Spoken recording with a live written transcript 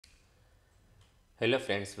Hello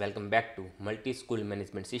friends, welcome back to Multi-School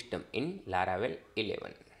Management System in Laravel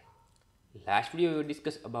 11. Last video we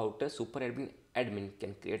discussed about a super admin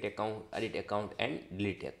can create account, edit account and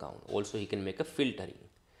delete account. Also he can make a filtering.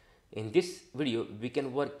 In this video we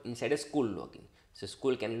can work inside a school login. So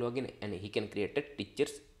school can log in and he can create a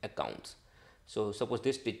teacher's accounts. So suppose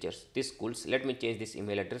this schools, let me change this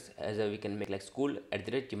email address as we can make like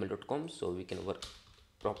school@gmail.com so we can work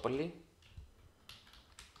properly.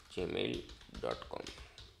 gmail.com.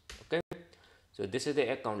 Okay, so this is the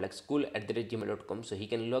account like school@gmail.com. so he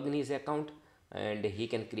can log in his account and he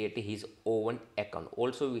can create his own account.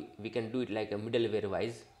 Also we can do it like a middleware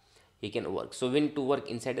wise he can work. So we need to work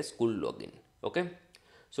inside a school login. Okay,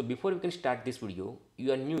 so before we can start this video,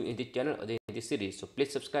 you are new in the channel or in this series, so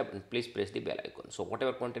please subscribe and please press the bell icon, so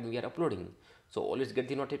whatever content we are uploading, so always get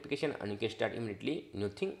the notification and you can start immediately new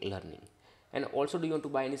thing learning. And also, do you want to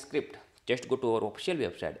buy any script? Just go to our official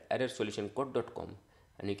website errorsolutioncode.com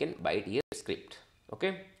and you can buy it here script.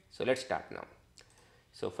 Okay, so let's start now.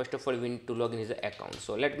 So first of all we need to log in his account.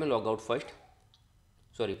 So let me log out first.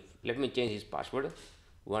 Sorry, let me change his password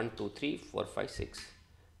 123456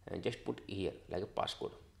 and just put here like a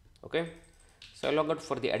passcode. Okay, so I log out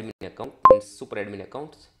for the admin account, means super admin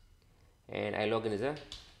accounts, and I log in as a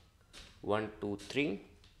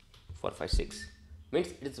 123456,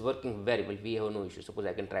 means it is working very well. We have no issue. Suppose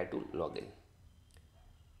I can try to log in,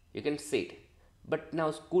 you can see it. But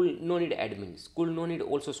now school no need admin, school no need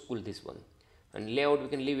also school this one, and layout we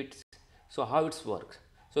can leave it. So how it works?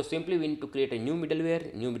 So simply we need to create a new middleware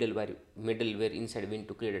inside we need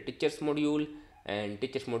to create a teachers module, and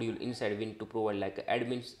teachers module inside we need to provide like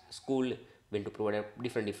admin school, we need to provide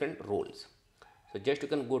different roles. So just you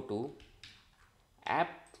can go to app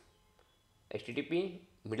http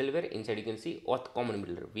middleware, inside you can see auth common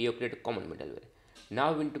middleware. We have created common middleware.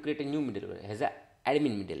 Now we need to create a new middleware as a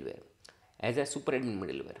admin middleware, as a super admin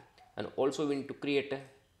middleware, and also we need to create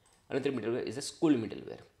another middleware is a school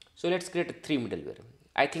middleware. So let's create 3 middleware.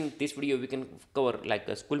 I think this video we can cover like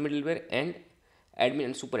a school middleware and admin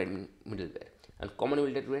and super admin middleware. And common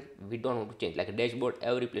middleware we don't want to change, like a dashboard,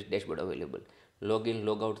 every place dashboard available, login,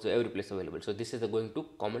 logout, so every place available. So this is the going to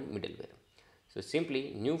common middleware. So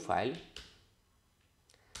simply new file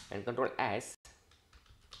and control as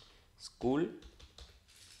school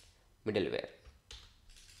middleware,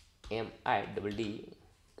 MIDD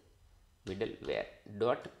middleware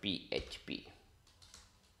 .php.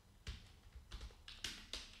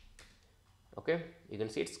 Okay, you can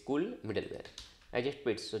see it's school middleware. I just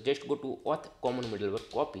paste. So just go to auth common middleware,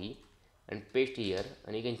 copy and paste here,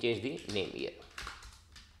 and you can change the name here.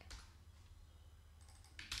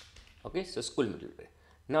 Okay, so school middleware.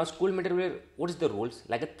 Now school middleware, what is the rules?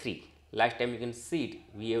 Like a 3. Last time you can see it,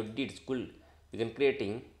 we have did school, you can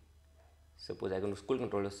creating. Suppose I go to school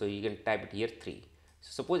controller, so you can type it here 3.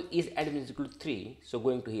 So suppose is admin is equal to 3, so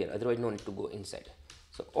going to here, otherwise no need to go inside.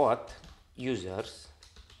 So auth users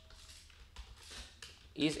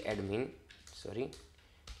is admin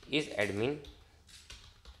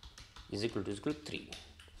is equal to 3.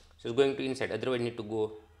 So it's going to inside, otherwise need to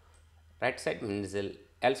go right side, means the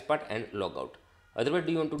else part and log out. Otherwise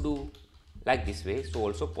do you want to do like this way, so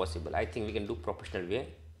also possible. I think we can do professional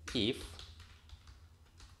way. If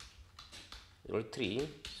equal 3,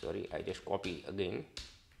 sorry, I just copy again.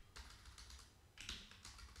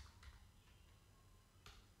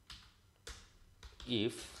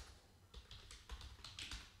 If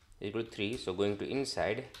equal to 3, so going to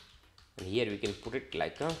inside, and here we can put it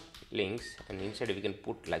like a links, and inside we can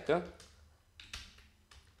put like a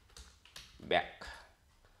back,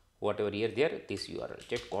 whatever here there, this URL,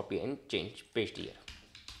 just copy and change, paste here.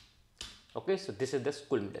 Okay, so this is the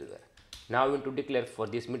school middleware. Now we want to declare for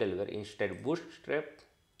this middleware instead bootstrap,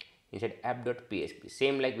 inside app.php,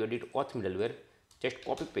 same like we did auth middleware, just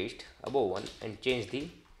copy paste above one and change the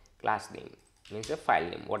class name, means the file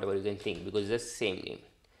name, whatever you can think, because it's the same name.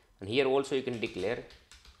 And here also you can declare,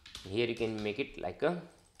 here you can make it like a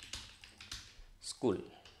school.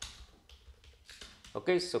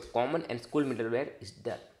 Okay, so common and school middleware is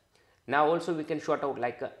done. Now also we can sort out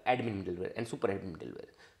like a admin middleware and super admin middleware.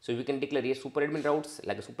 So we can declare here super admin routes,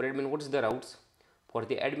 like a super admin, what is the routes for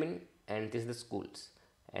the admin, and this is the schools,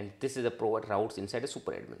 and this is the provide routes inside a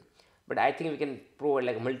super admin. But I think we can provide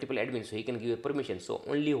like multiple admins, so he can give a permission, so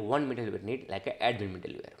only one middleware need like a admin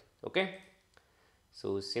middleware. Okay,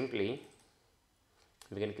 so simply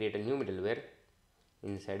we can create a new middleware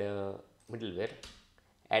inside a middleware,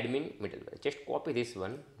 admin middleware. Just copy this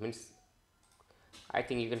one, means I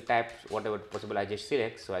think you can type whatever possible. I just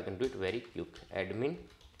select, so I can do it very quick. Admin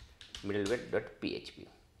middleware.php,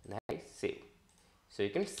 and I save. So you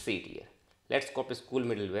can see it here. Let's copy school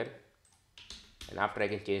middleware and after I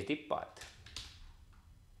can change the path.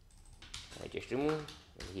 I just remove,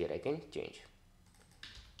 and here I can change.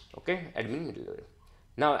 Okay, admin middleware.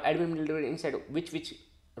 Now admin middleware inside which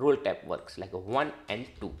role type works, like a 1 and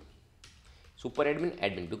 2. Super admin,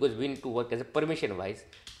 admin, because we need to work as a permission wise.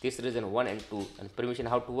 This reason 1 and 2, and permission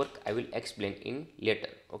how to work I will explain in later.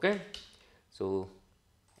 Okay, so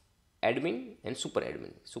admin and super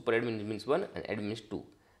admin. Super admin means 1 and admin is 2,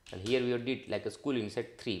 and here we did like a school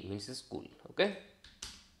inside 3 means a school. Okay,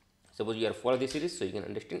 suppose you are follow this series so you can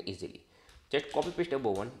understand easily. Just copy paste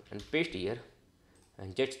above one and paste here,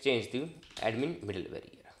 and just change the admin middleware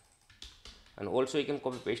here, and also you can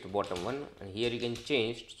copy paste bottom one, and here you can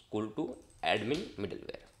change school to admin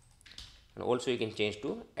middleware, and also you can change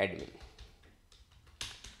to admin.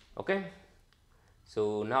 Okay,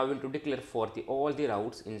 so now we need to declare for all the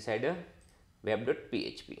routes inside a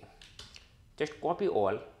web.php. Just copy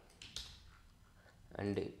all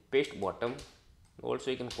and paste bottom.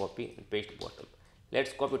 Also you can copy and paste bottom.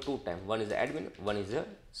 Let's copy 2 times. One is the admin, one is the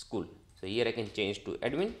school. So here I can change to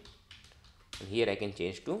admin, and here I can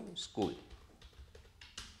change to school.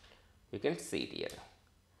 You can see it here.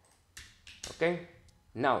 Okay,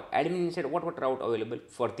 now admin inside what route available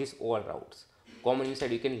for this all routes. Common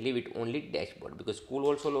inside you can leave it only dashboard, because school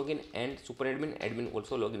also login and super admin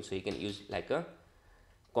also login, so you can use like a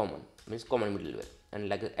common, means common middleware. And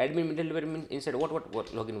like a admin middleware means inside what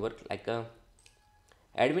login work, like a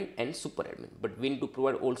admin and super admin, but we need to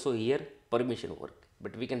provide also here permission work,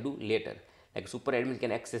 but we can do later. Like super admin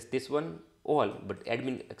can access this one all, but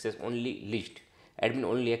admin access only list, admin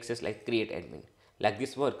only access like create admin. Like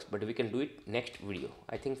this works, but we can do it next video,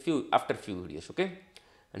 I think after few videos. Okay,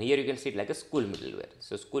 and here you can see it like a school middleware.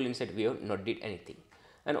 So school inside we have not did anything.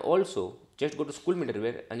 And also just go to school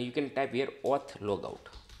middleware and you can type here auth logout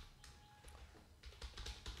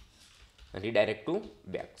and redirect to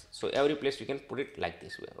back. So every place you can put it like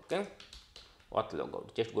this way. Okay, auth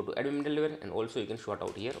logout. Just go to admin middleware, and also you can sort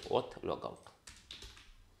out here auth logout,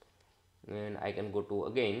 and I can go to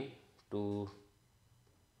again to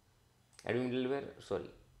admin middleware, sorry,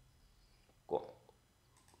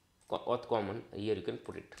 auth common. Here you can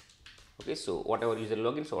put it. Okay, so whatever user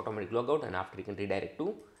login, so automatic logout, and after you can redirect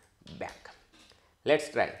to back. Let's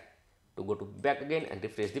try to go to back again and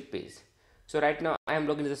refresh the page. So right now I am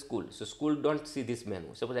logged in the school, so school don't see this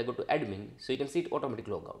menu. Suppose I go to admin, so you can see it automatic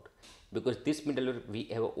logout, because this middleware we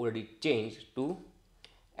have already changed to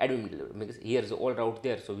admin middleware, because here is all route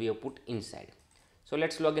there, so we have put inside. So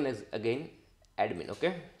let's log in as again admin.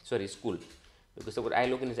 Okay, sorry, school, because suppose I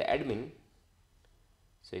log in as admin,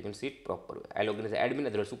 so you can see it proper. I log in as admin,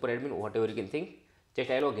 otherwise super admin, whatever you can think.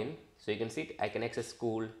 Just I log in, so you can see it. I can access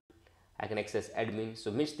school, I can access admin,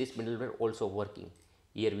 so means this middleware also working.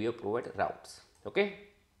 Here we have provide routes. Okay,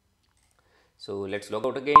 so let's log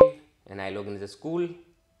out again, and I log in as a school.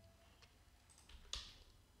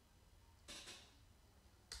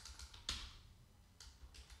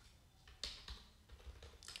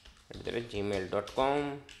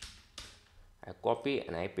 @gmail.com. I copy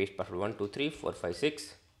and I paste password 1 2 3 4 5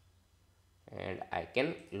 6, and I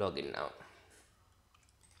can log in now.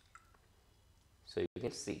 So you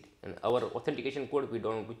can see it, and our authentication code we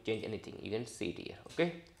don't want to change anything. You can see it here.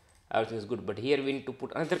 Okay, everything is good, but here we need to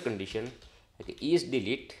put another condition, like is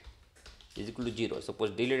delete is equal to 0. Suppose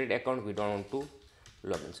deleted account we don't want to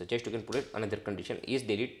login, so just you can put it another condition, is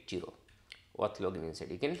delete 0, auth login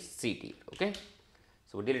inside. You can see it here. Okay,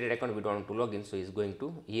 so deleted account we don't want to login, so is going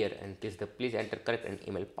to here, and this is the please enter correct and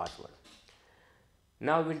email password.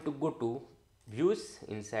 Now we need to go to views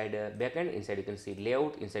inside backend. Inside you can see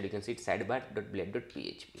layout, inside you can see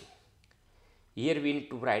sidebar.blade.php. Here we need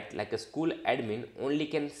to write like a school admin only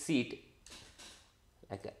can see it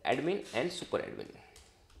like a admin and super admin.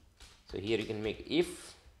 So here you can make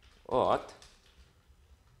if auth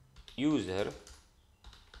user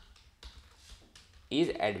is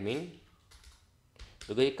admin,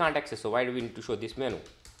 because you can't access, so why do we need to show this menu?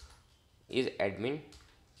 Is admin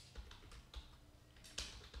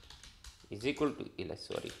is equal to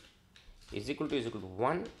is equal to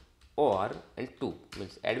 1 or and 2,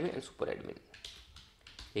 means admin and super admin.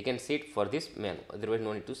 You can see it for this menu, otherwise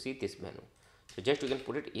no need to see this menu. So just you can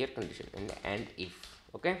put it here condition and if.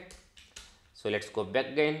 Okay, so let's go back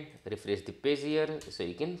again, refresh the page here, so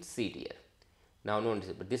you can see it here. Now no,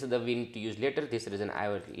 but this is the we need to use later. This reason I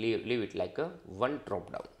will leave it like a one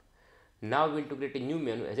drop down. Now we need to create a new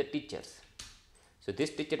menu as a teachers. So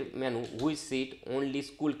this teacher menu, who is see it, only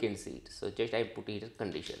school can see it. So just I put here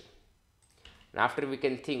condition. And after we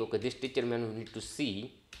can think, okay, this teacher menu we need to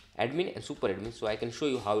see admin and super admin. So I can show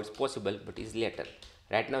you how it's possible, but it's later.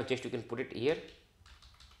 Right now just you can put it here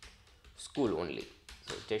school only.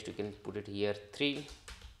 So just you can put it here 3,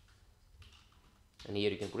 and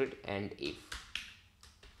here you can put it and if,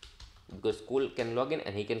 because school can log in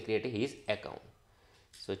and he can create his account.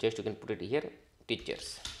 So just you can put it here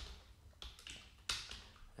teachers,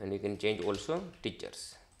 and you can change also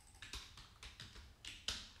teachers.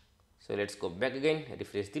 So let's go back again,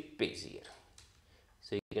 refresh the page here.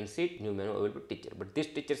 So you can see new menu available teacher, but this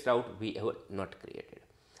teachers route we have not created.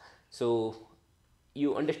 So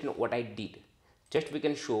you understand what I did. Just we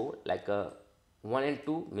can show like a 1 and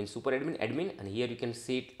 2 means super admin, admin, and here you can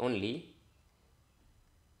see it only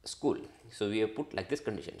school. So we have put like this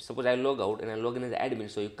condition. Suppose I log out and I log in as admin,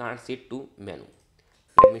 so you can't see it to menu.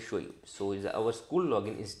 Let me show you. So is our school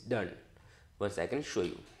login is done. Once I can show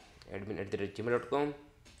you admin@gmail.com,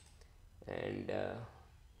 and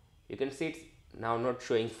you can see it's now not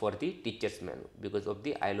showing for the teachers menu because of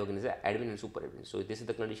the I login is a admin and super admin. So this is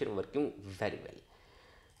the condition working very well.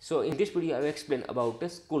 So in this video I will explain about the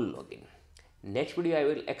school login. Next video I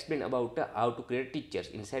will explain about how to create teachers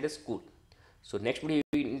inside a school. So next video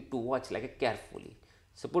you need to watch like carefully.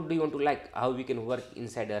 Suppose do you want to like how we can work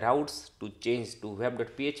inside the routes to change to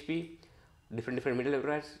web.php, different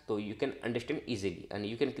middleware, so you can understand easily, and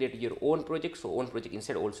you can create your own project. So own project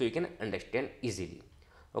inside also you can understand easily.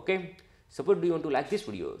 Okay, suppose do you want to like this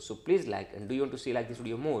video, so please like, and do you want to see like this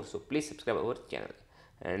video more, so please subscribe our channel,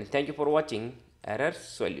 and thank you for watching Error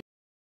Solution.